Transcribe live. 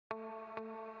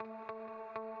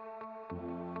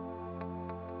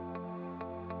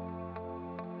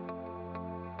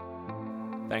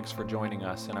Thanks for joining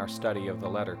us in our study of the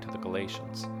letter to the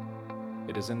Galatians.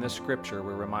 It is in this scripture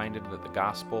we're reminded that the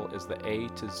gospel is the A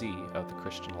to Z of the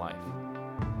Christian life.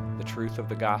 The truth of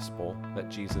the gospel, that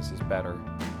Jesus is better,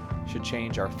 should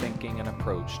change our thinking and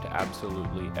approach to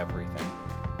absolutely everything.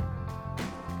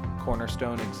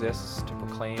 Cornerstone exists to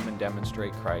proclaim and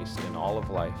demonstrate Christ in all of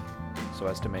life so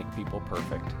as to make people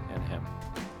perfect in Him.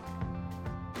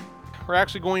 We're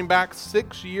actually going back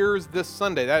 6 years this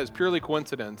Sunday. That is purely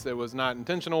coincidence. It was not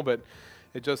intentional, but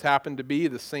it just happened to be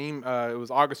the same. It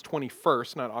was August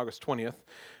 21st, not August 20th.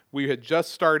 We had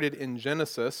just started in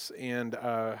Genesis, and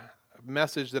a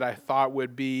message that I thought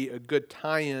would be a good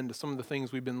tie-in to some of the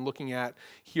things we've been looking at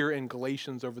here in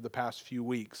Galatians over the past few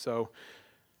weeks. So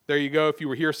there you go. If you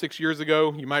were here 6 years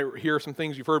ago, you might hear some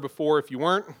things you've heard before. If you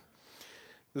weren't,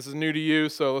 this is new to you,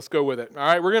 so let's go with it. All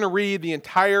right, we're going to read the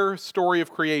entire story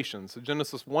of creation. So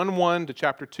Genesis 1:1 to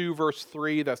chapter 2, verse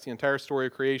 3. That's the entire story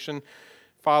of creation.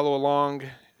 Follow along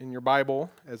in your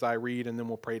Bible as I read, and then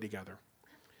we'll pray together.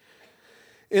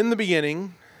 In the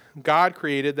beginning, God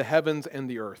created the heavens and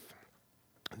the earth.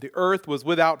 The earth was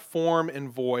without form and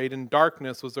void, and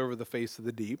darkness was over the face of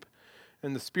the deep.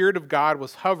 And the Spirit of God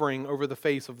was hovering over the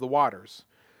face of the waters.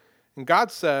 And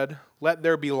God said, "Let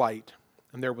there be light."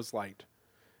 And there was light.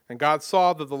 And God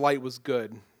saw that the light was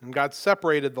good. And God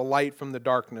separated the light from the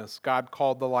darkness. God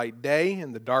called the light day,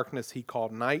 and the darkness He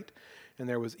called night. And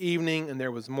there was evening, and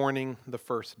there was morning, the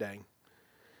first day.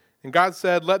 And God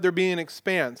said, "Let there be an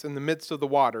expanse in the midst of the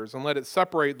waters, and let it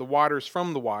separate the waters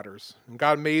from the waters." And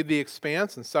God made the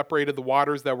expanse, and separated the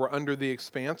waters that were under the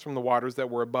expanse from the waters that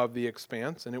were above the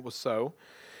expanse, and it was so.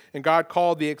 And God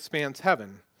called the expanse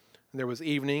heaven. And there was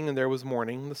evening, and there was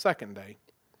morning, the second day.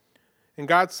 And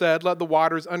God said, "Let the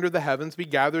waters under the heavens be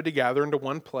gathered together into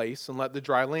one place, and let the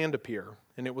dry land appear."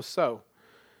 And it was so.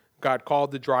 God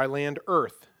called the dry land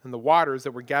earth, and the waters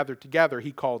that were gathered together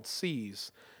He called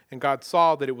seas. And God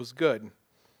saw that it was good.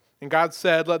 And God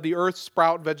said, "Let the earth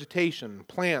sprout vegetation,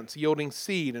 plants yielding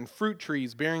seed, and fruit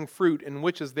trees bearing fruit, in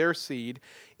which is their seed,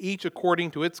 each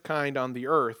according to its kind on the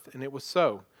earth." And it was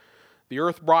so. The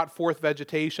earth brought forth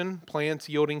vegetation, plants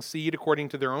yielding seed according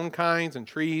to their own kinds, and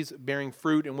trees bearing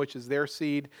fruit in which is their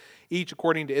seed, each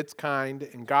according to its kind.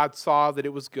 And God saw that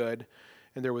it was good.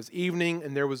 And there was evening,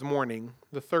 and there was morning,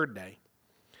 the third day.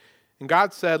 And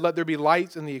God said, "Let there be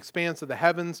lights in the expanse of the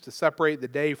heavens to separate the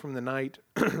day from the night.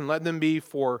 Let them be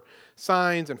for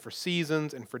signs and for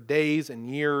seasons and for days and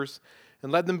years.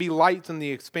 And let them be lights in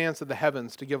the expanse of the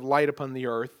heavens to give light upon the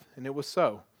earth." And it was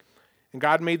so. And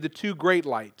God made the two great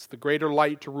lights, the greater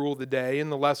light to rule the day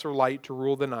and the lesser light to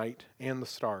rule the night, and the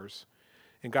stars.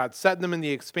 And God set them in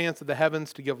the expanse of the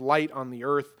heavens to give light on the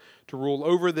earth, to rule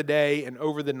over the day and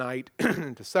over the night,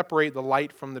 and to separate the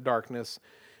light from the darkness.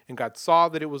 And God saw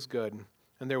that it was good.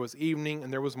 And there was evening,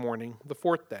 and there was morning, the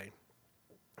fourth day.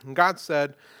 And God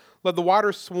said, "Let the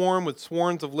waters swarm with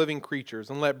swarms of living creatures,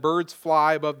 and let birds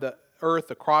fly above the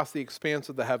earth across the expanse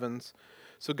of the heavens."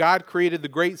 So God created the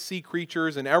great sea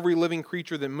creatures and every living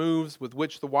creature that moves, with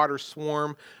which the waters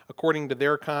swarm according to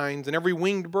their kinds, and every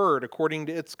winged bird according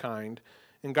to its kind.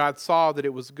 And God saw that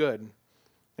it was good.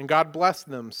 And God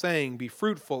blessed them, saying, "Be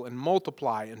fruitful and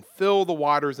multiply, and fill the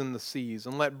waters in the seas,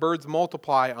 and let birds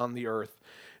multiply on the earth."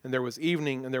 And there was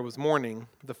evening, and there was morning,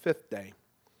 the fifth day.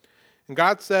 And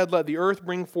God said, "Let the earth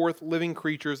bring forth living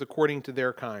creatures according to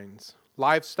their kinds,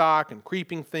 livestock and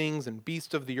creeping things and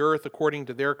beasts of the earth according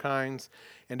to their kinds."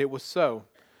 And it was so.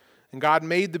 And God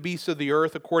made the beasts of the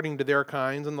earth according to their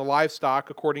kinds, and the livestock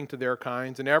according to their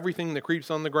kinds, and everything that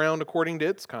creeps on the ground according to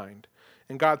its kind.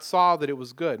 And God saw that it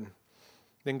was good.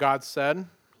 Then God said,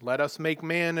 "Let us make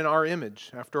man in our image,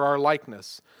 after our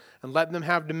likeness, and let them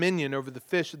have dominion over the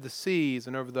fish of the seas,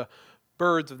 and over the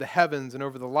birds of the heavens, and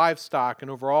over the livestock,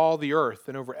 and over all the earth,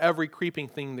 and over every creeping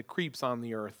thing that creeps on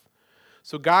the earth."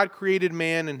 So God created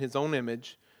man in His own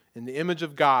image. In the image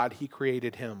of God He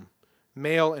created him.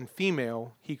 Male and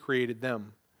female He created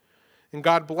them. And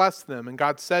God blessed them, and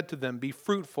God said to them, "Be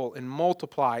fruitful and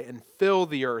multiply, and fill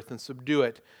the earth and subdue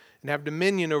it, and have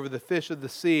dominion over the fish of the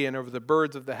sea, and over the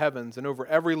birds of the heavens, and over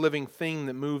every living thing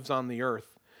that moves on the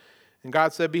earth." And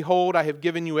God said, "Behold, I have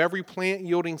given you every plant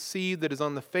yielding seed that is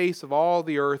on the face of all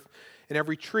the earth, and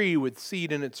every tree with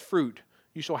seed in its fruit.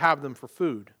 You shall have them for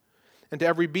food. And to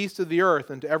every beast of the earth,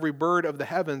 and to every bird of the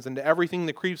heavens, and to everything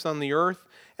that creeps on the earth,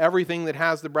 everything that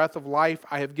has the breath of life,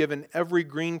 I have given every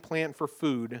green plant for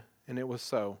food." And it was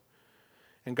so.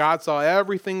 And God saw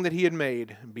everything that He had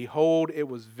made, and behold, it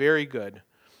was very good.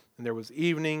 And there was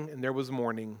evening, and there was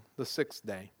morning, the sixth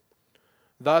day.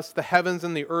 Thus the heavens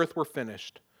and the earth were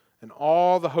finished, and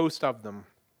all the host of them.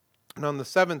 And on the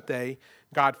seventh day,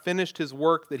 God finished His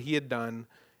work that He had done,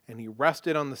 and he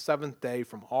rested on the seventh day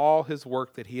from all his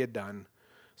work that he had done.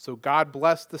 So God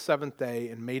blessed the seventh day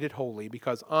and made it holy,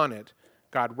 because on it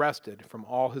God rested from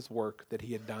all his work that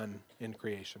he had done in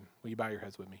creation. Will you bow your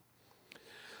heads with me?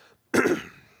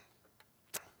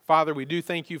 Father, we do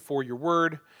thank you for your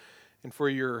word and for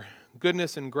your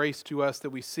goodness and grace to us that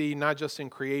we see not just in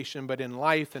creation, but in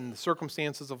life and the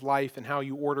circumstances of life and how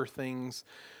you order things.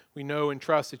 We know and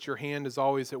trust that your hand is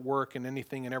always at work in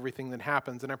anything and everything that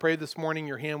happens. And I pray this morning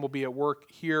your hand will be at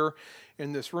work here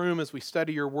in this room as we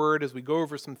study your word, as we go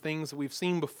over some things that we've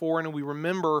seen before, and we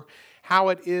remember how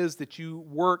it is that you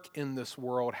work in this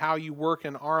world, how you work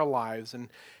in our lives. And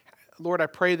Lord, I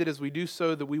pray that as we do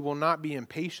so, that we will not be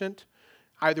impatient,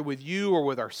 either with you or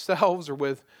with ourselves or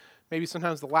with maybe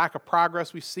sometimes the lack of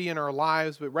progress we see in our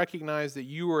lives, but recognize that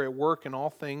you are at work in all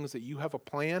things, that you have a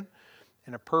plan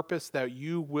and a purpose that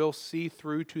you will see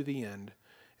through to the end.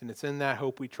 And it's in that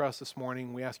hope we trust this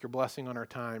morning. We ask your blessing on our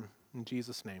time. In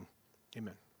Jesus' name,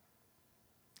 amen.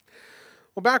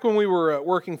 Well, back when we were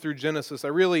working through Genesis, I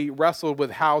really wrestled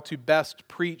with how to best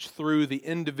preach through the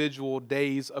individual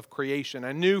days of creation.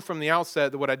 I knew from the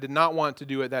outset that what I did not want to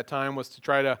do at that time was to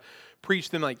try to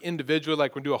preach them like individually,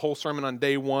 like we do a whole sermon on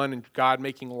day one and God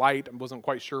making light. I wasn't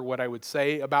quite sure what I would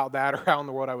say about that or how in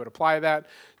the world I would apply that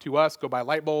to us. Go buy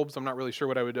light bulbs. I'm not really sure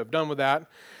what I would have done with that.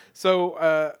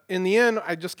 So in the end,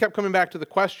 I just kept coming back to the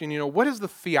question, what is the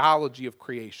theology of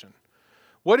creation?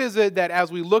 What is it that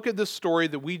as we look at this story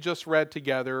that we just read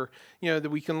together,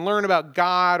 that we can learn about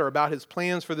God or about his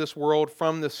plans for this world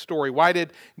from this story? Why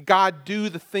did God do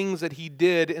the things that he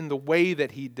did in the way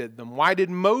that he did them? Why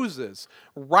did Moses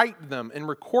write them and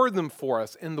record them for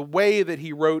us in the way that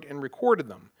he wrote and recorded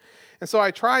them? And so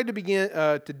I tried to begin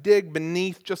to dig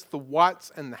beneath just the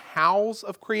whats and the hows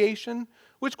of creation,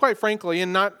 which quite frankly,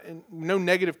 and no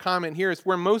negative comment here, is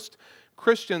where most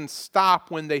Christians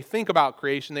stop when they think about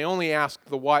creation. They only ask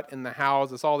the what and the hows.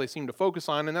 That's all they seem to focus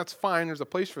on, and that's fine. There's a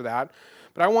place for that.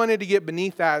 But I wanted to get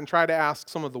beneath that and try to ask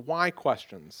some of the why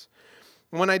questions.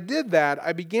 When I did that,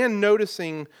 I began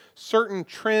noticing certain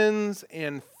trends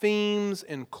and themes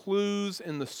and clues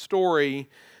in the story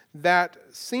that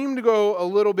seem to go a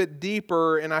little bit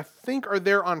deeper and I think are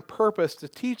there on purpose to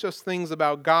teach us things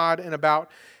about God and about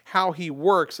how he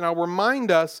works. And I'll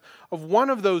remind us of one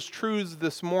of those truths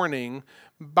this morning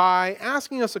by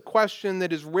asking us a question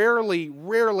that is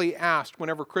rarely asked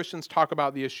whenever Christians talk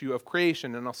about the issue of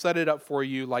creation. And I'll set it up for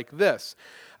you like this.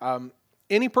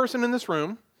 Any person in this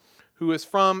room who is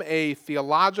from a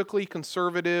theologically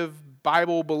conservative,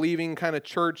 Bible-believing kind of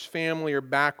church family or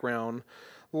background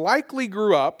likely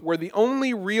grew up where the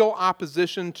only real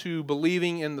opposition to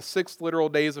believing in the 6 literal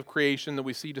days of creation that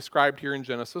we see described here in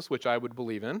Genesis, which I would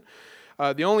believe in,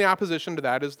 the only opposition to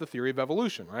that is the theory of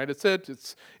evolution, right?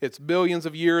 It's billions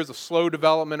of years of slow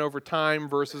development over time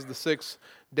versus the 6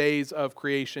 days of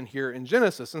creation here in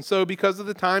Genesis. And so because of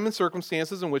the time and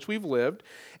circumstances in which we've lived,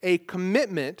 a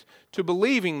commitment to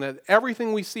believing that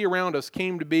everything we see around us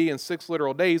came to be in 6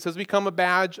 literal days has become a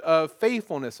badge of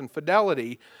faithfulness and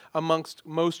fidelity amongst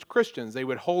most Christians. They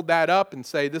would hold that up and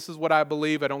say, this is what I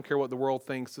believe, I don't care what the world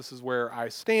thinks, this is where I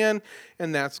stand,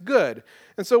 and that's good.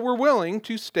 And so we're willing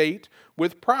to state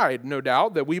with pride, no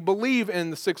doubt, that we believe in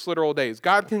the 6 literal days.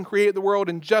 God can create the world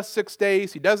in just 6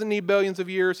 days. He doesn't need billions of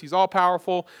years. He's all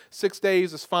powerful. 6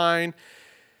 days is fine.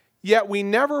 Yet we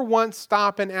never once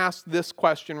stop and ask this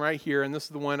question right here, and this is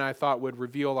the one I thought would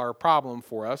reveal our problem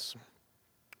for us.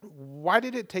 Why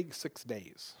did it take 6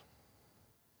 days?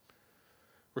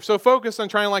 We're so focused on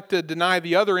trying to deny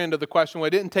the other end of the question, well,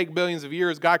 it didn't take billions of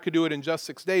years, God could do it in just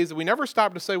 6 days, that we never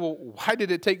stop to say, well, why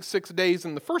did it take 6 days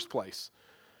in the first place?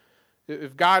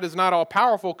 If God is not all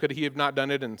powerful, could he have not done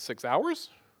it in 6 hours?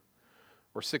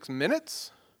 Or 6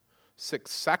 minutes? 6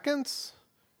 seconds?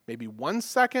 Maybe 1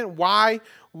 second? Why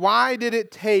did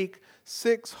it take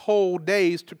 6 whole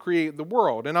days to create the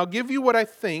world? And I'll give you what I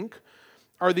think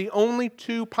are the only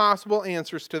 2 possible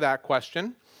answers to that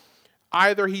question.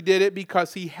 Either he did it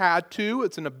because he had to,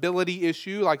 it's an ability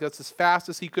issue, like that's as fast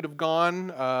as he could have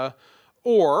gone,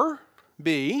 or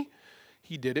B,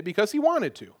 he did it because he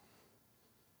wanted to.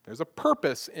 There's a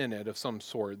purpose in it of some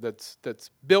sort that's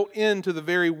built into the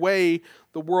very way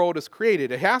the world is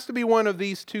created. It has to be one of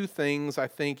these 2 things, I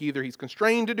think. Either he's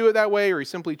constrained to do it that way or he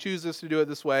simply chooses to do it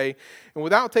this way. And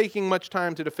without taking much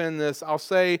time to defend this, I'll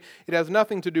say it has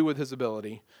nothing to do with his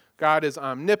ability. God is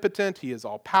omnipotent. He is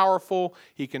all-powerful.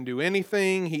 He can do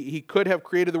anything. He could have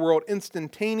created the world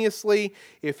instantaneously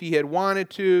if he had wanted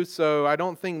to, so I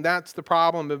don't think that's the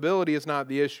problem. Ability is not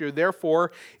the issue.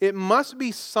 Therefore, it must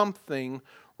be something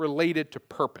related to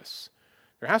purpose.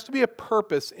 There has to be a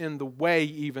purpose in the way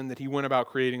even that he went about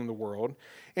creating the world.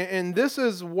 And this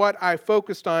is what I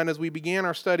focused on as we began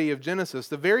our study of Genesis.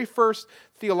 The very first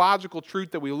theological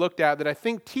truth that we looked at that I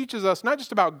think teaches us not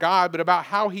just about God, but about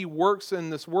how he works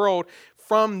in this world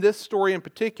from this story in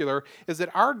particular, is that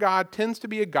our God tends to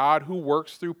be a God who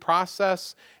works through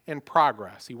process and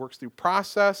progress. He works through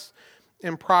process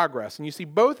and progress. And you see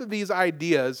both of these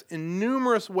ideas in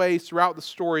numerous ways throughout the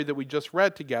story that we just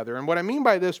read together. And what I mean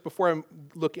by this, before I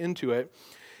look into it,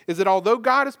 is that although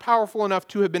God is powerful enough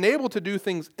to have been able to do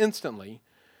things instantly,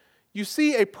 you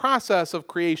see a process of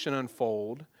creation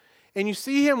unfold, and you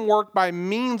see him work by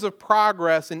means of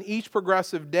progress in each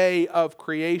progressive day of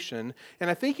creation. And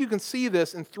I think you can see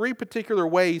this in three particular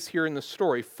ways here in the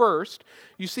story. First,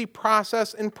 you see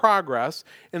process and progress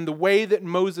in the way that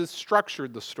Moses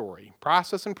structured the story.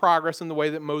 Process and progress in the way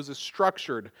that Moses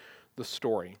structured the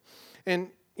story. And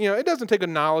it doesn't take a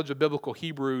knowledge of biblical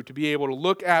Hebrew to be able to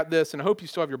look at this, and I hope you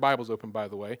still have your Bibles open, by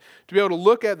the way, to be able to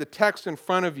look at the text in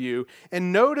front of you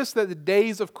and notice that the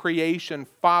days of creation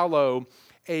follow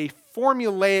a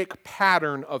formulaic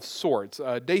pattern of sorts.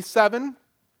 Day 7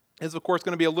 is, of course,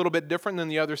 going to be a little bit different than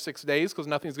the other 6 days because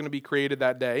nothing's going to be created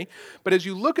that day. But as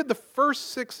you look at the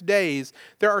first 6 days,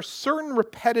 there are certain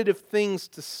repetitive things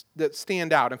that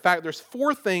stand out. In fact, there's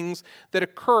 4 things that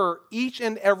occur each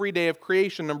and every day of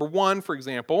creation. Number 1, for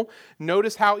example,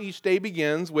 notice how each day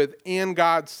begins with, "And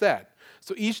God said."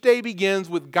 So each day begins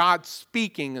with God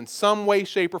speaking in some way,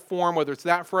 shape, or form, whether it's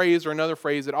that phrase or another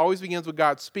phrase. It always begins with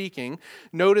God speaking.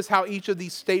 Notice how each of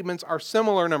these statements are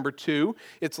similar. Number 2,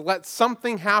 it's let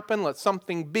something happen, let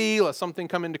something be, let something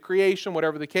come into creation,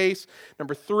 whatever the case.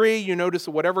 Number 3, you notice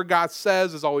that whatever God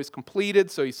says is always completed.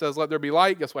 So he says, "Let there be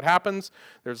light." Guess what happens?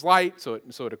 There's light, so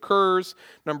it occurs.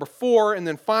 Number 4, and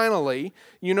then finally,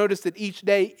 you notice that each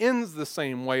day ends the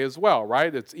same way as well,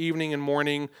 right? It's evening and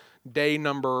morning, day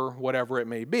number, whatever it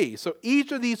may be. So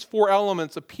each of these 4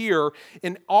 elements appear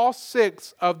in all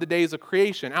 6 of the days of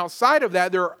creation. Outside of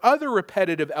that, there are other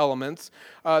repetitive elements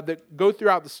that go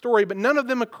throughout the story, but none of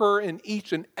them occur in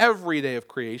each and every day of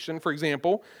creation. For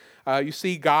example, you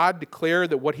see God declare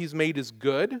that what he's made is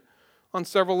good on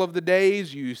several of the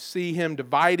days. You see him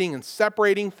dividing and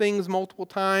separating things multiple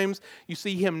times. You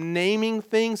see him naming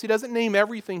things. He doesn't name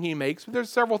everything he makes, but there's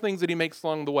several things that he makes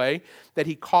along the way that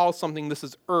he calls something. This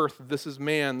is earth, this is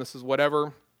man, this is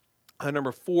whatever.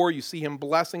 Number 4, you see him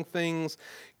blessing things,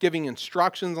 giving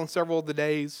instructions on several of the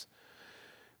days.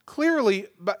 Clearly,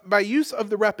 by use of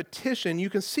the repetition, you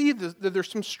can see that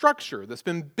there's some structure that's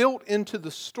been built into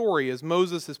the story as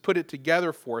Moses has put it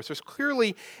together for us. There's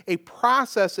clearly a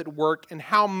process at work in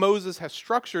how Moses has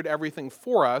structured everything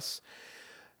for us.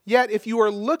 Yet, if you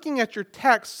are looking at your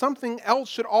text, something else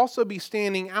should also be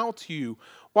standing out to you.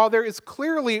 While there is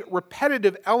clearly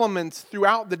repetitive elements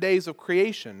throughout the days of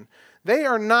creation, they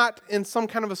are not in some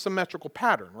kind of a symmetrical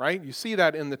pattern, right? You see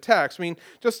that in the text. I mean,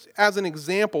 just as an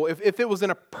example, if it was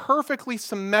in a perfectly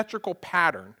symmetrical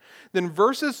pattern, then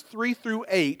verses 3 through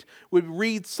 8 would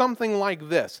read something like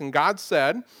this. "And God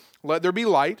said, 'Let there be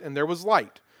light,' and there was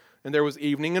light. And there was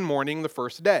evening and morning the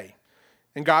first day.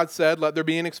 And God said, 'Let there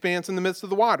be an expanse in the midst of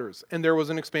the waters.' And there was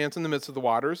an expanse in the midst of the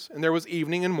waters. And there was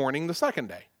evening and morning the second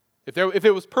day." If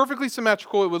it was perfectly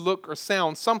symmetrical, it would look or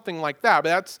sound something like that, but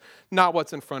that's not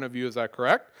what's in front of you. Is that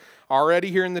correct? Already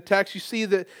here in the text, you see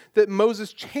that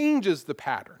Moses changes the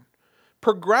pattern,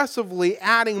 progressively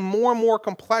adding more and more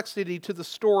complexity to the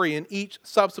story in each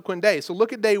subsequent day. So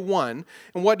look at day 1,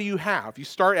 and what do you have? You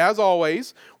start, as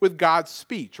always, with God's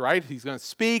speech, right? He's going to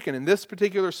speak, and in this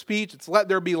particular speech, it's "Let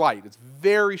there be light." It's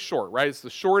very short, right? It's the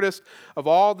shortest of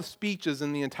all the speeches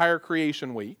in the entire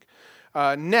creation week.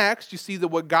 Next, you see that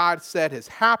what God said has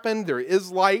happened. There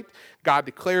is light. God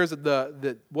declares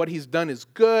that what he's done is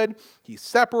good. He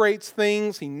separates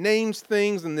things. He names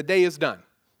things, and the day is done.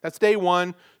 That's day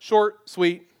 1, short,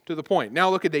 sweet, to the point. Now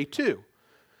look at day 2.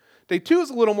 Day 2 is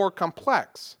a little more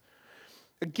complex.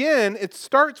 Again, it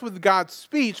starts with God's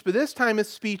speech, but this time his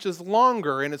speech is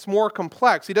longer and it's more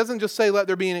complex. He doesn't just say, "Let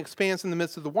there be an expanse in the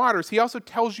midst of the waters." He also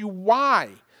tells you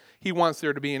why he wants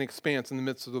there to be an expanse in the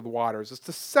midst of the waters. It's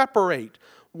to separate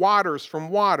waters from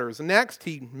waters. Next,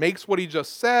 he makes what he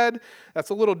just said.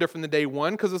 That's a little different than day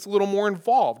 1 because it's a little more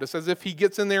involved. It's as if he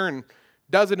gets in there and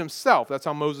does it himself. That's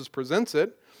how Moses presents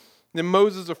it. Then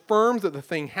Moses affirms that the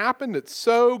thing happened. It's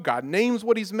so. God names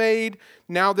what he's made.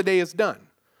 Now the day is done.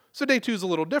 So day 2 is a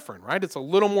little different, right? It's a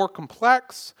little more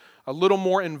complex, a little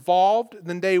more involved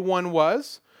than day 1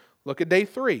 was. Look at day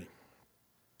 3.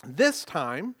 This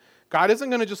time, God isn't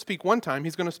going to just speak one time,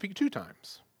 he's going to speak 2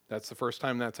 times. That's the first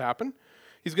time that's happened.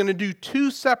 He's going to do two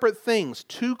separate things,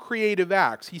 two creative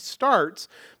acts. He starts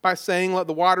by saying, let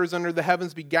the waters under the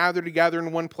heavens be gathered together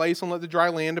in one place and let the dry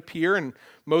land appear. And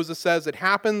Moses says it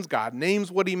happens. God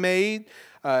names what he made.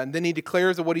 And then he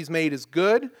declares that what he's made is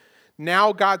good.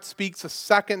 Now God speaks a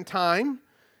second time.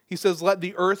 He says, let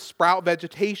the earth sprout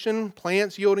vegetation,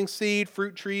 plants yielding seed,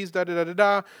 fruit trees,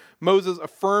 da-da-da-da-da. Moses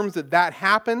affirms that that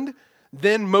happened.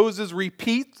 Then Moses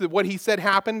repeats that what he said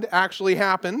happened actually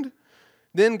happened.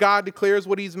 Then God declares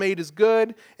what he's made is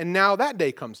good, and now that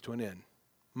day comes to an end.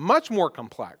 Much more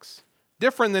complex,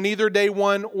 different than either day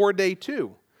 1 or day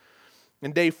 2.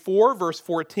 In day 4, verse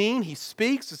 14, he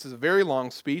speaks. This is a very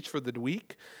long speech for the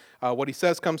week. What he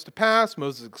says comes to pass.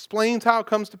 Moses explains how it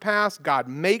comes to pass. God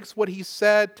makes what he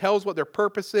said, tells what their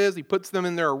purpose is. He puts them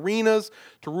in their arenas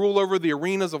to rule over the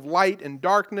arenas of light and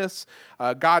darkness.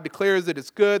 God declares that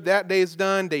it's good. That day is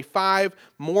done. Day 5,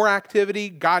 more activity.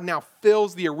 God now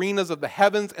fills the arenas of the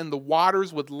heavens and the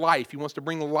waters with life. He wants to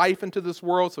bring life into this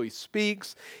world, so he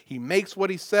speaks. He makes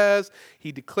what he says.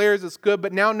 He declares it's good.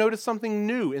 But now notice something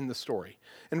new in the story.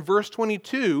 In verse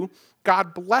 22,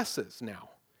 God blesses now.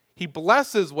 He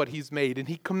blesses what he's made, and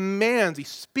he commands, he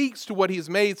speaks to what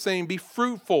he's made, saying, be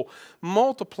fruitful,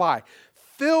 multiply,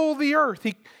 fill the earth.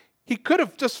 He could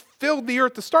have just filled the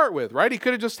earth to start with, right? He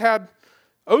could have just had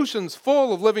oceans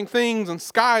full of living things and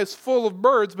skies full of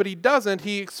birds, but he doesn't.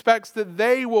 He expects that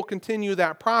they will continue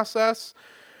that process.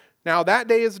 Now that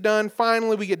day is done.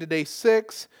 Finally, we get to day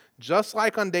 6. Just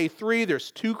like on day 3,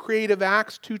 there's 2 creative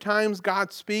acts. 2 times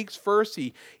God speaks. First,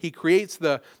 he creates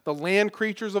the land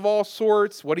creatures of all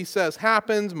sorts. What he says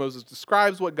happens. Moses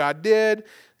describes what God did.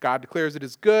 God declares it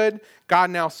is good. God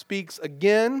now speaks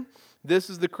again. This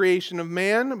is the creation of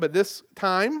man, but this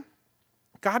time,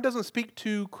 God doesn't speak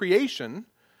to creation.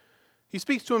 He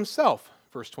speaks to himself,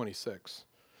 verse 26.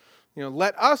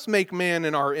 Let us make man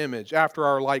in our image, after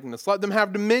our likeness. Let them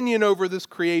have dominion over this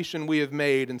creation we have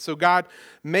made. And so God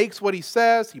makes what he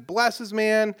says. He blesses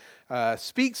man,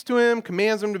 speaks to him,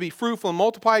 commands him to be fruitful and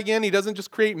multiply again. He doesn't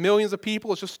just create millions of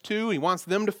people. It's just 2. He wants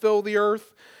them to fill the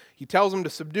earth. He tells them to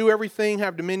subdue everything,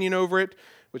 have dominion over it,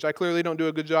 which I clearly don't do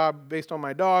a good job based on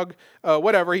my dog.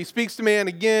 Whatever. He speaks to man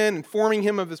again, informing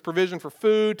him of his provision for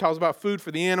food, tells about food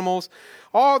for the animals.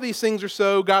 All these things are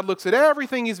so. God looks at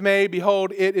everything he's made.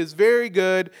 Behold, it is very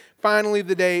good. Finally,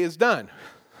 the day is done.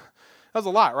 That was a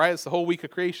lot, right? It's the whole week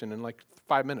of creation in like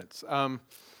 5 minutes.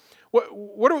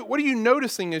 What are you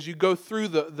noticing as you go through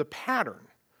the pattern?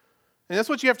 And that's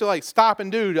what you have to stop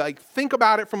and do, to think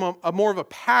about it from a more of a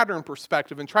pattern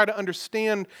perspective and try to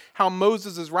understand how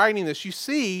Moses is writing this. You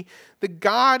see that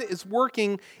God is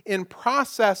working in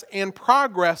process and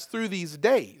progress through these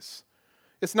days.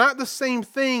 It's not the same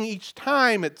thing each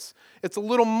time. It's a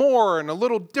little more and a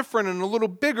little different and a little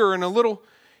bigger and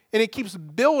it keeps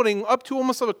building up to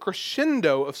almost a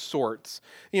crescendo of sorts.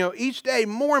 Each day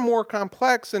more and more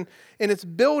complex, and it's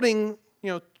building,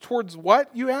 towards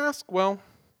what, you ask? Well,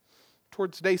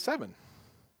 towards day 7.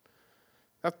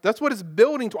 That's what it's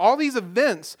building to. All these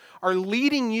events are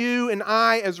leading you and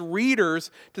I as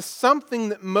readers to something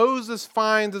that Moses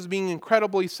finds as being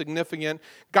incredibly significant.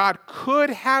 God could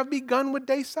have begun with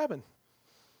day 7.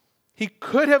 He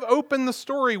could have opened the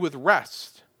story with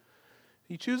rest.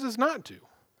 He chooses not to.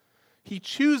 He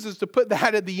chooses to put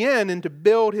that at the end and to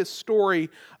build his story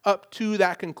up to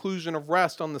that conclusion of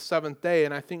rest on the 7th day.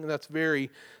 And I think that's very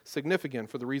significant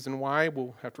for the reason why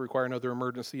we'll have to require another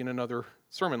emergency and another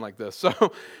sermon like this.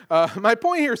 So my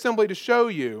point here is simply to show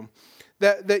you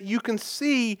that you can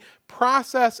see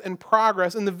process and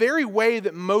progress in the very way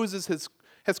that Moses has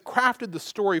crafted the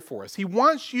story for us. He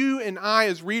wants you and I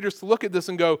as readers to look at this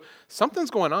and go, something's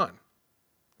going on.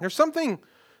 There's something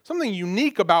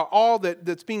unique about all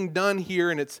that's being done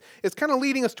here, and it's kind of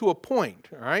leading us to a point,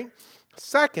 all right?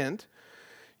 Second,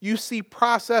 you see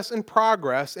process and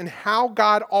progress in how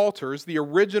God alters the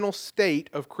original state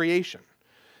of creation.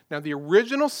 Now, the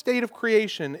original state of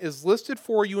creation is listed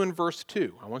for you in verse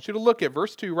 2. I want you to look at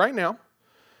verse 2 right now.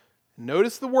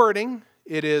 Notice the wording.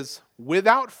 It is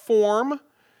without form,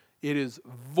 it is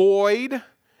void,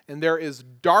 and there is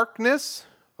darkness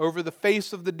over the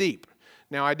face of the deep.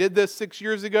 Now, I did this 6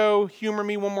 years ago. Humor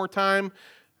me one more time.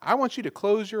 I want you to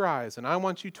close your eyes, and I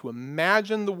want you to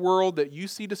imagine the world that you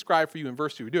see described for you in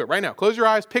verse 2. Do it right now. Close your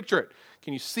eyes. Picture it.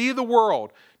 Can you see the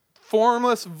world?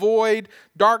 Formless, void,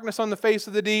 darkness on the face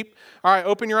of the deep. All right,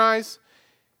 open your eyes.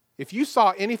 If you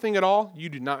saw anything at all, you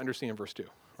do not understand verse 2,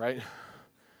 right?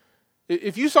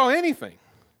 If you saw anything,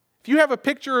 If you have a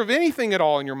picture of anything at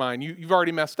all in your mind, you've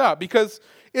already messed up because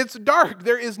it's dark.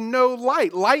 There is no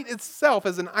light. Light itself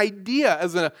as an idea,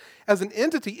 as an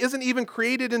entity, isn't even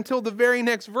created until the very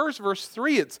next verse, verse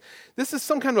 3. This is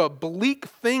some kind of a bleak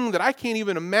thing that I can't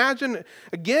even imagine.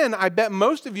 Again, I bet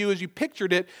most of you, as you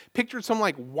pictured it, pictured some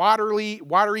like watery,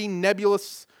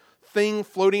 nebulous thing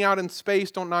floating out in space.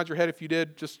 Don't nod your head if you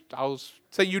did. I'll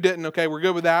say you didn't. Okay, we're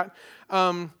good with that.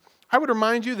 I would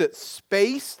remind you that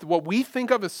space, what we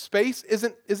think of as space,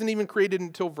 isn't even created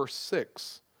until verse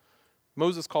 6.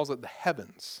 Moses calls it the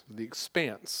heavens, the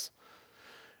expanse.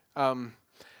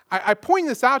 I point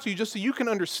this out to you just so you can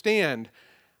understand.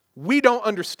 We don't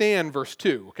understand verse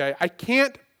 2, okay? I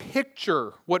can't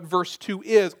picture what verse 2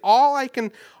 is. All I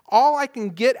can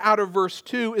get out of verse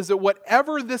 2 is that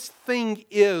whatever this thing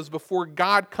is before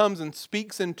God comes and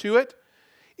speaks into it,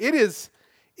 it is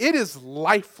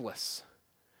lifeless.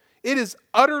 It is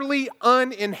utterly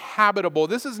uninhabitable.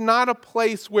 This is not a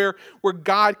place where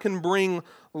God can bring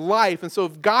life. And so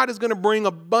if God is going to bring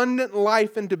abundant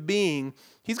life into being,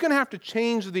 he's going to have to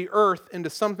change the earth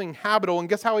into something habitable. And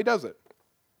guess how he does it?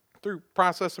 Through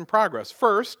process and progress.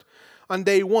 First, on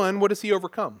day 1, what does he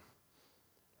overcome?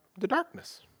 The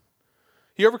darkness.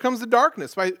 He overcomes the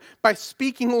darkness by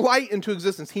speaking light into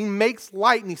existence. He makes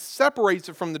light and he separates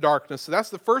it from the darkness. So that's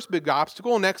the first big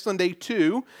obstacle. Next, on day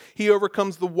 2, he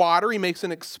overcomes the water. He makes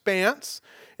an expanse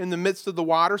in the midst of the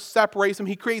water, separates them.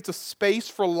 He creates a space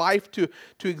for life to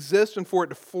exist and for it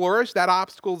to flourish. That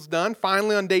obstacle is done.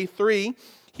 Finally, on day 3,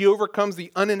 he overcomes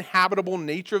the uninhabitable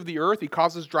nature of the earth. He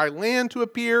causes dry land to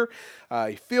appear.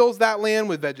 He fills that land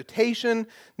with vegetation.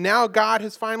 Now God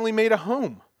has finally made a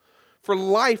home for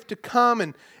life to come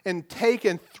and take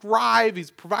and thrive. He's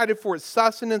provided for its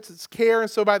sustenance, its care. And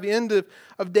so by the end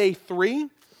of day 3,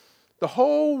 the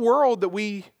whole world that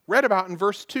we read about in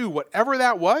verse 2, whatever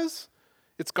that was,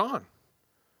 it's gone.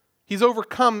 He's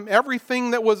overcome everything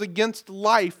that was against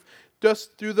life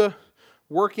just through the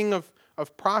working of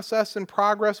process and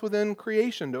progress within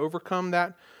creation to overcome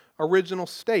that original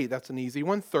state. That's an easy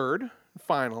one. Third,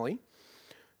 finally,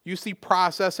 you see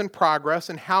process and progress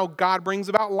and how God brings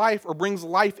about life or brings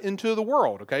life into the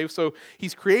world, okay? So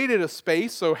he's created a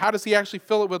space, so how does he actually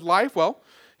fill it with life? Well,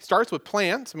 he starts with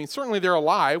plants. I mean, certainly they're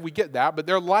alive, we get that, but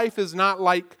their life is not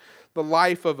like the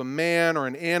life of a man or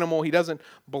an animal. He doesn't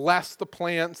bless the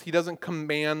plants. He doesn't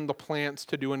command the plants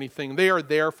to do anything. They are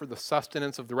there for the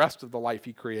sustenance of the rest of the life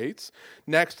he creates.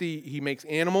 Next, he makes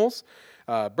animals,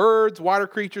 birds, water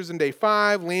creatures in day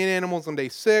 5, land animals on day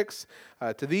 6.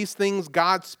 To these things,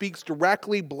 God speaks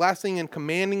directly, blessing and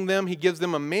commanding them. He gives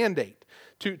them a mandate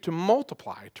to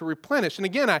multiply, to replenish. And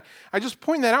again, I just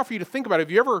point that out for you to think about.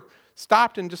 Have you ever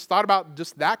stopped and just thought about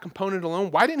just that component alone?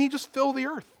 Why didn't he just fill the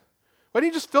earth? Why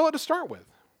didn't he just fill it to start with?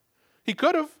 He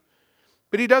could have,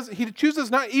 but he doesn't. He chooses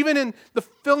not. Even in the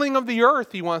filling of the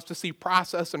earth, he wants to see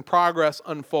process and progress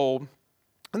unfold.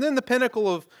 And then the pinnacle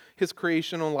of his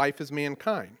creation and life is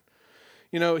mankind.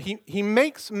 You know, he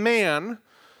makes man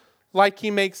like he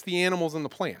makes the animals and the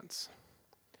plants.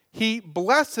 He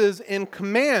blesses and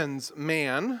commands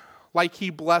man like he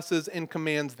blesses and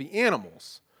commands the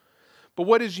animals. But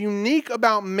what is unique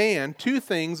about man, 2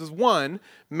 things, is 1,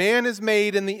 man is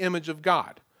made in the image of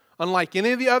God. Unlike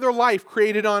any of the other life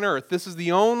created on earth, this is the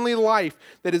only life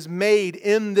that is made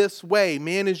in this way.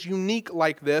 Man is unique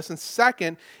like this. And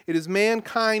second, it is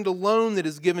mankind alone that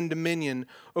is given dominion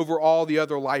over all the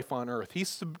other life on earth. He's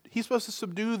supposed to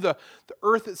subdue the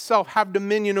earth itself, have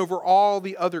dominion over all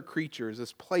the other creatures,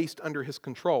 is placed under his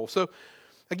control. So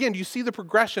again, do you see the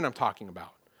progression I'm talking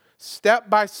about? Step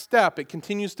by step, it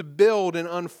continues to build and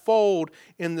unfold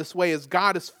in this way as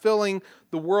God is filling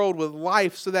the world with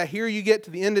life, so that here you get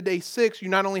to the end of day 6, you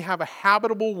not only have a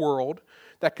habitable world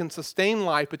that can sustain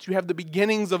life, but you have the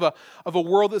beginnings of a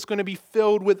world that's going to be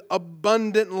filled with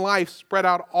abundant life spread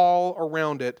out all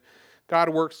around it. God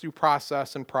works through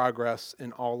process and progress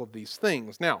in all of these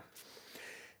things. Now,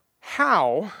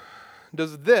 how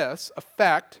does this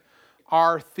affect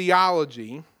our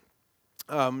theology?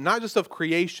 Not just of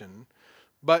creation,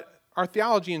 but our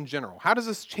theology in general. How does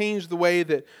this change the way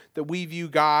that we view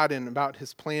God and about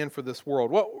his plan for this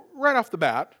world? Well, right off the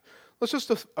bat, let's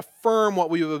just affirm what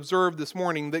we've observed this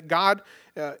morning, that God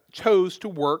chose to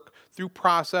work through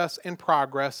process and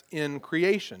progress in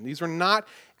creation. These are not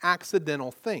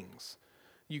accidental things.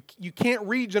 You can't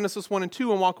read Genesis 1 and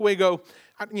 2 and walk away and go,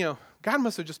 God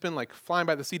must have just been like flying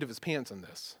by the seat of his pants in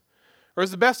this. Or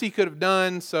it's the best he could have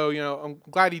done, so, I'm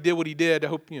glad he did what he did. I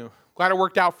hope, glad it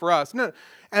worked out for us. No,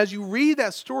 as you read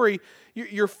that story,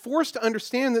 you're forced to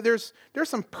understand that there's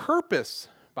some purpose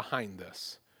behind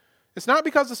this. It's not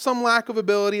because of some lack of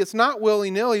ability. It's not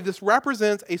willy-nilly. This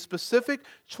represents a specific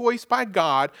choice by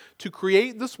God to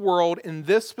create this world in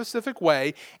this specific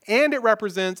way, and it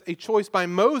represents a choice by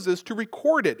Moses to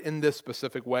record it in this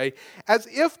specific way, as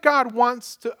if God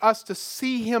wants us to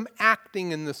see him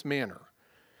acting in this manner,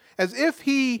 as if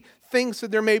he thinks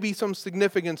that there may be some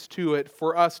significance to it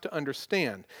for us to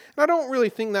understand. And I don't really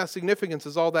think that significance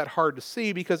is all that hard to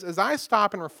see, because as I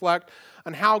stop and reflect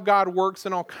on how God works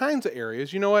in all kinds of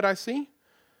areas, you know what I see?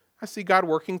 I see God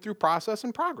working through process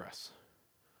and progress.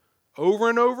 Over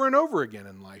and over and over again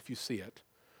in life, you see it.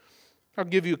 I'll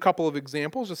give you a couple of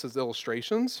examples just as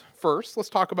illustrations. First, let's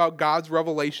talk about God's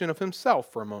revelation of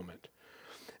himself for a moment.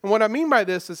 And what I mean by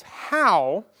this is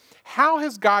how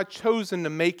has God chosen to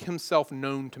make himself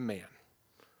known to man?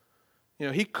 You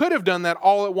know, he could have done that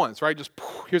all at once, right? Just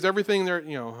here's everything there, I'm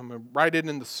going to write it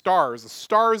in the stars. The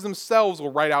stars themselves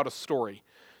will write out a story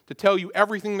to tell you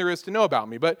everything there is to know about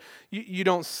me. But you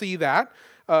don't see that.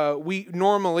 We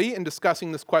normally, in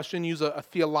discussing this question, use a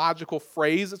theological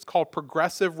phrase. It's called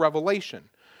progressive revelation.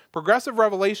 Progressive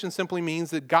revelation simply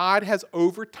means that God has,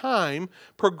 over time,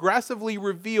 progressively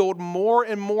revealed more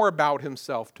and more about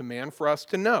himself to man for us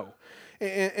to know.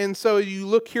 And so you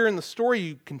look here in the story,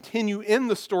 you continue in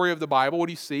the story of the Bible, what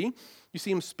do you see? You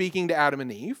see him speaking to Adam and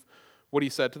Eve. What he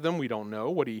said to them, we don't know.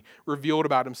 What he revealed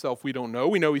about himself, we don't know.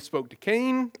 We know he spoke to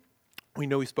Cain. We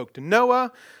know he spoke to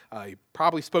Noah. He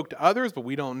probably spoke to others, but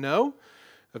we don't know.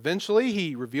 Eventually,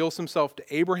 he reveals himself to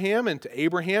Abraham, and to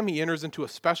Abraham, he enters into a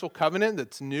special covenant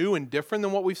that's new and different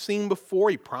than what we've seen before.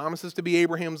 He promises to be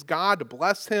Abraham's God, to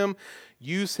bless him,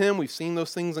 use him. We've seen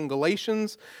those things in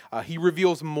Galatians. He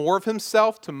reveals more of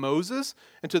himself to Moses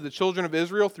and to the children of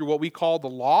Israel through what we call the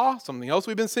law, something else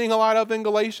we've been seeing a lot of in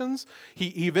Galatians.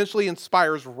 He eventually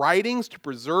inspires writings to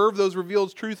preserve those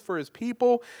revealed truths for his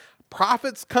people.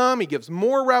 Prophets come, he gives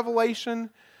more revelation.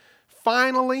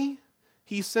 Finally,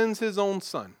 he sends his own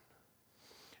son.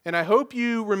 And I hope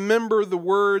you remember the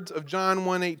words of John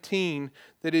 1:18,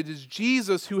 that it is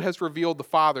Jesus who has revealed the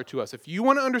Father to us. If you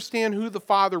want to understand who the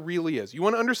Father really is, you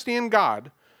want to understand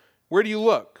God, where do you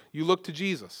look? You look to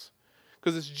Jesus.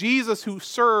 Because it's Jesus who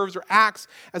serves or acts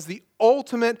as the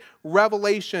ultimate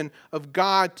revelation of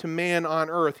God to man on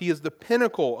earth. He is the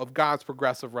pinnacle of God's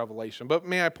progressive revelation. But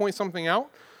may I point something out?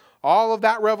 All of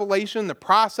that revelation, the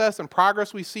process and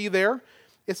progress we see there,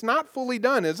 it's not fully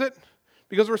done, is it?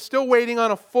 Because we're still waiting on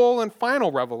a full and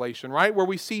final revelation, right? Where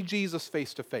we see Jesus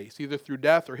face to face, either through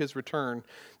death or his return.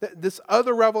 This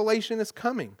other revelation is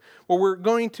coming, where we're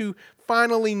going to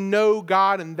finally know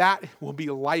God, and that will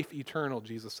be life eternal,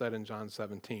 Jesus said in John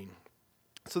 17.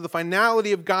 So the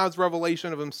finality of God's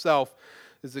revelation of himself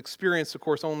is experienced, of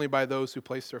course, only by those who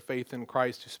place their faith in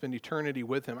Christ, who spend eternity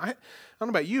with him. I don't know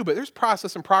about you, but there's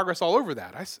process and progress all over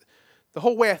that. The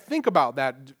whole way I think about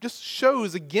that just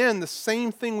shows, again, the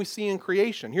same thing we see in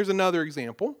creation. Here's another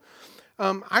example.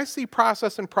 I see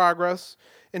process and progress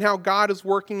in how God is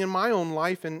working in my own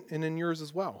life and in yours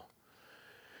as well.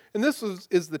 And this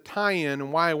is the tie-in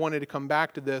and why I wanted to come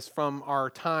back to this from our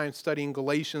time studying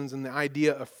Galatians and the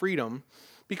idea of freedom.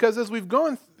 Because as we've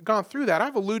gone through that,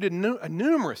 I've alluded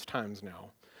numerous times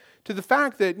now to the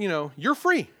fact that, you're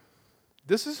free.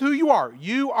 This is who you are.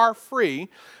 You are free.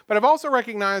 But I've also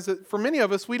recognized that for many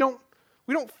of us, we don't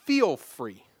feel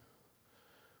free.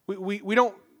 We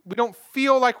don't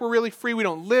feel like we're really free. We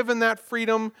don't live in that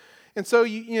freedom. And so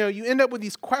you end up with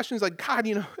these questions like, God,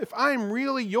 if I'm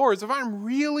really yours, if I'm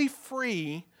really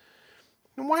free,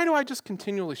 then why do I just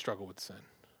continually struggle with sin?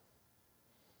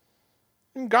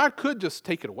 And God could just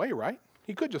take it away, right?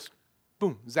 He could just,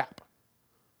 boom, zap.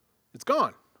 It's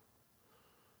gone.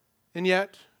 And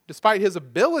yet, despite his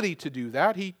ability to do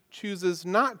that, he chooses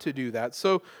not to do that.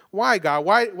 So why, God?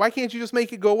 Why can't you just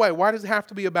make it go away? Why does it have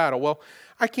to be a battle? Well,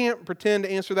 I can't pretend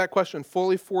to answer that question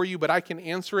fully for you, but I can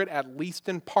answer it at least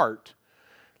in part.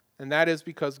 And that is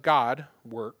because God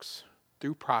works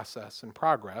through process and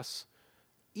progress,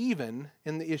 even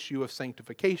in the issue of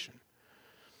sanctification.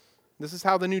 This is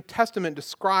how the New Testament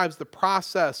describes the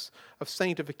process of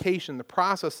sanctification, the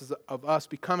process of us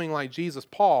becoming like Jesus.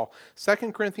 Paul,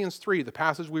 2 Corinthians 3, the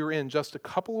passage we were in just a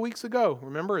couple of weeks ago,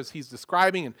 remember, as he's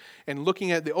describing and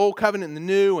looking at the old covenant and the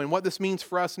new and what this means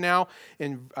for us now.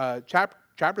 In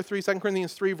chapter 3, 2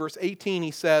 Corinthians 3, verse 18,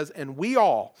 he says, "And we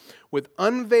all, with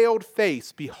unveiled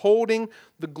face, beholding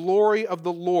the glory of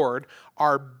the Lord,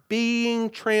 are being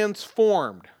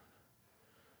transformed."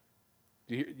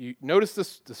 You notice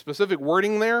the specific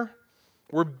wording there?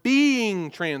 We're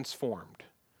being transformed.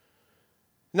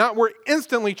 Not we're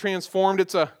instantly transformed.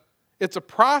 It's a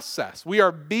process. We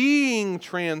are being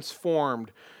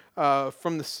transformed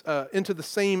into the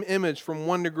same image from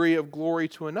one degree of glory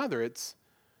to another. It's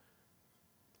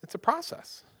a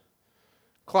process.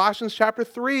 Colossians chapter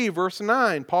 3, verse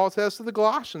 9, Paul says to the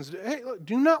Colossians, hey, look,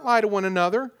 do not lie to one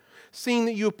another, seeing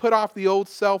that you have put off the old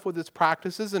self with its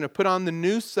practices and have put on the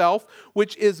new self,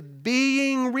 which is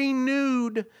being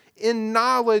renewed in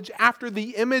knowledge after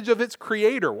the image of its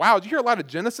creator. Wow, did you hear a lot of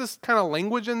Genesis kind of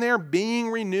language in there? Being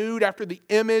renewed after the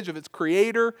image of its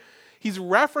creator. He's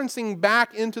referencing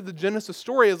back into the Genesis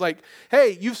story as like,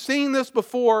 hey, you've seen this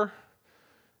before.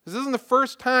 This isn't the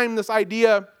first time this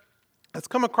idea has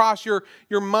come across your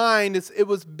mind. It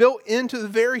was built into the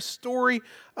very story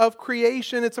of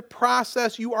creation. It's a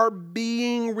process. You are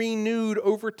being renewed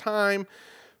over time.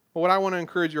 But what I want to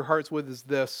encourage your hearts with is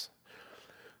this.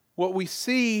 What we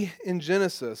see in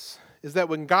Genesis is that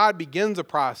when God begins a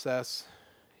process,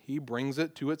 He brings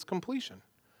it to its completion.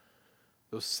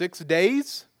 Those 6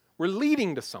 days were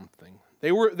leading to something.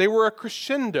 They were a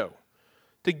crescendo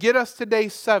to get us to day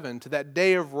 7, to that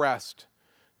day of rest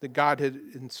that God had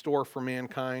in store for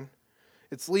mankind.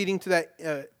 It's leading to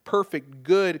that perfect,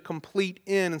 good, complete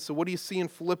end. And so what do you see in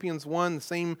Philippians 1, the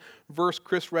same verse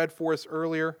Chris read for us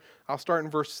earlier? I'll start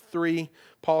in verse 3.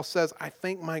 Paul says, I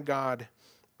thank my God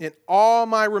in all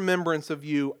my remembrance of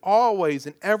you, always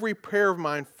in every prayer of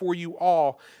mine for you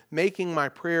all, making my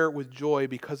prayer with joy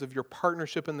because of your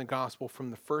partnership in the gospel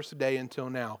from the first day until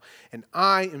now. And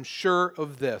I am sure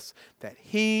of this, that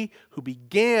He who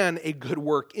began a good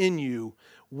work in you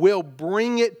will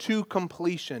bring it to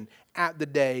completion at the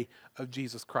day of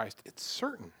Jesus Christ. It's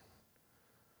certain.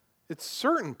 It's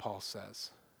certain, Paul says.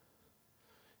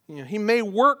 He may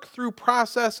work through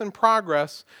process and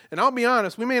progress, and I'll be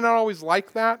honest, we may not always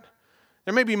like that.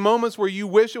 There may be moments where you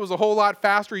wish it was a whole lot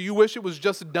faster, you wish it was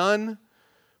just done,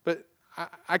 but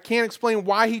I can't explain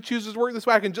why He chooses to work this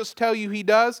way. I can just tell you He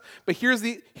does, but here's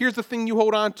the thing you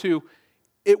hold on to.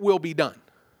 It will be done.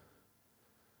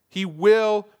 He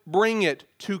will bring it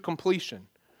to completion.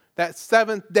 That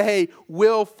 7th day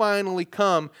will finally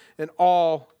come, and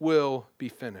all will be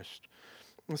finished.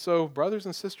 And so, brothers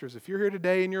and sisters, if you're here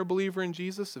today and you're a believer in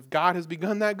Jesus, if God has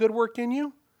begun that good work in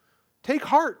you, take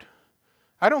heart.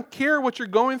 I don't care what you're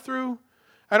going through.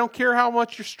 I don't care how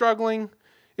much you're struggling.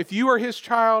 If you are His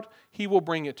child, He will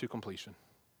bring it to completion.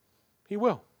 He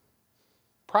will.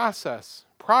 Process,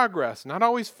 progress, not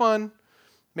always fun,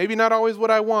 maybe not always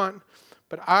what I want,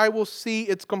 but I will see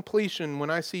its completion when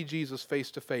I see Jesus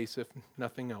face to face, if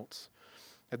nothing else.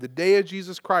 At the day of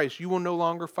Jesus Christ, you will no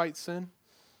longer fight sin.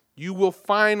 You will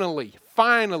finally,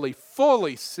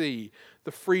 fully see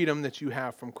the freedom that you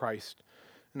have from Christ.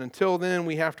 And until then,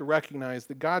 we have to recognize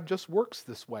that God just works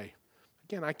this way.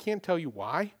 Again, I can't tell you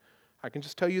why. I can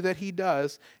just tell you that He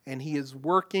does, and He is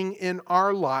working in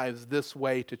our lives this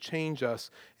way to change us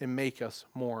and make us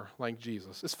more like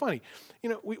Jesus. It's funny.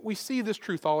 We see this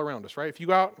truth all around us, right? If you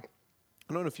go out,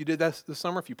 I don't know if you did that this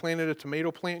summer, if you planted a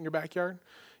tomato plant in your backyard,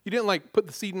 you didn't put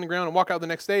the seed in the ground and walk out the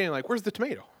next day and where's the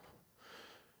tomato?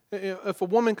 If a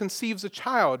woman conceives a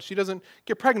child, she doesn't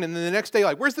get pregnant, and then the next day,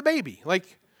 where's the baby?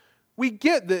 We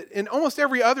get that in almost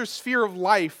every other sphere of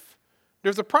life,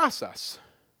 there's a process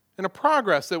and a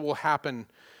progress that will happen.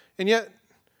 And yet,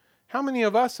 how many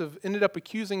of us have ended up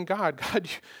accusing God? God,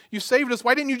 you saved us.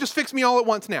 Why didn't you just fix me all at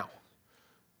once now?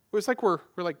 It's like we're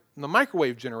like the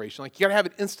microwave generation. You got to have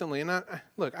it instantly. And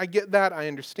I get that. I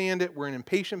understand it. We're an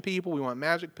impatient people. We want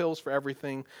magic pills for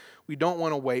everything. We don't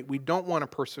want to wait. We don't want to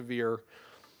persevere.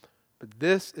 But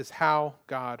this is how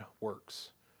God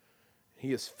works.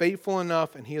 He is faithful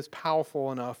enough and He is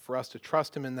powerful enough for us to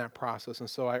trust Him in that process. And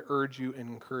so I urge you and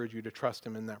encourage you to trust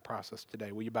Him in that process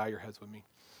today. Will you bow your heads with me?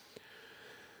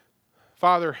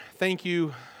 Father, thank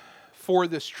you for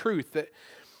this truth that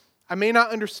I may not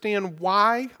understand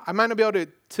why. I might not be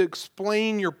able to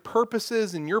explain your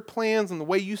purposes and your plans and the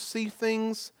way you see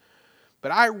things.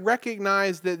 But I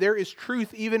recognize that there is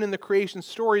truth even in the creation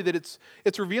story, that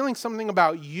it's revealing something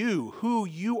about you, who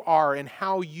you are and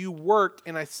how you work.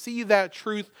 And I see that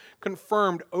truth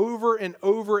confirmed over and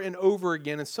over and over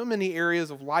again in so many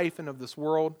areas of life and of this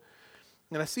world.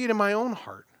 And I see it in my own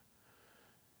heart.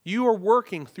 You are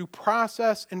working through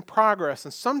process and progress.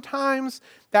 And sometimes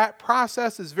that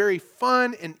process is very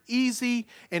fun and easy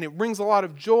and it brings a lot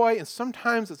of joy. And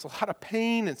sometimes it's a lot of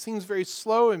pain and seems very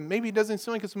slow and maybe it doesn't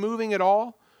seem like it's moving at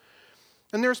all.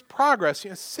 And there's progress.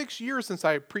 6 years since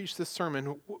I preached this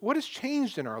sermon. What has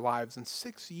changed in our lives in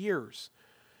 6 years?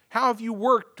 How have you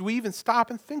worked? Do we even stop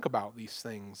and think about these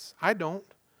things? I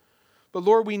don't. But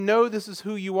Lord, we know this is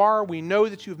who you are. We know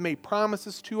that you've made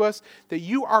promises to us, that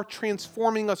you are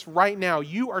transforming us right now.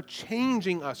 You are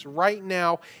changing us right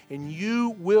now, and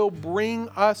you will bring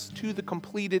us to the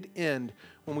completed end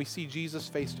when we see Jesus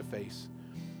face to face.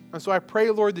 And so I pray,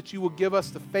 Lord, that you will give us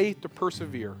the faith to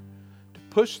persevere, to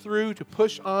push through, to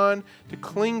push on, to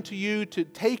cling to you, to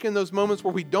take in those moments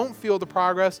where we don't feel the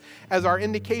progress as our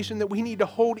indication that we need to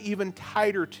hold even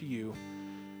tighter to you.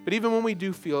 But even when we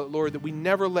do feel it, Lord, that we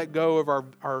never let go of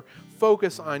our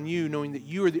focus on you, knowing that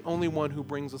you are the only one who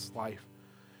brings us life.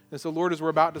 And so, Lord, as we're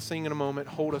about to sing in a moment,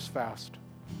 hold us fast.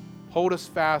 Hold us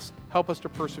fast. Help us to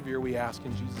persevere, we ask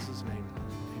in Jesus' name.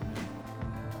 Amen.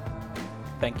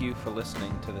 Thank you for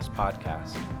listening to this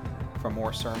podcast. For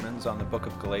more sermons on the book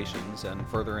of Galatians and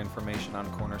further information on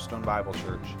Cornerstone Bible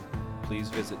Church, please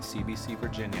visit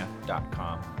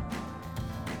cbcvirginia.com.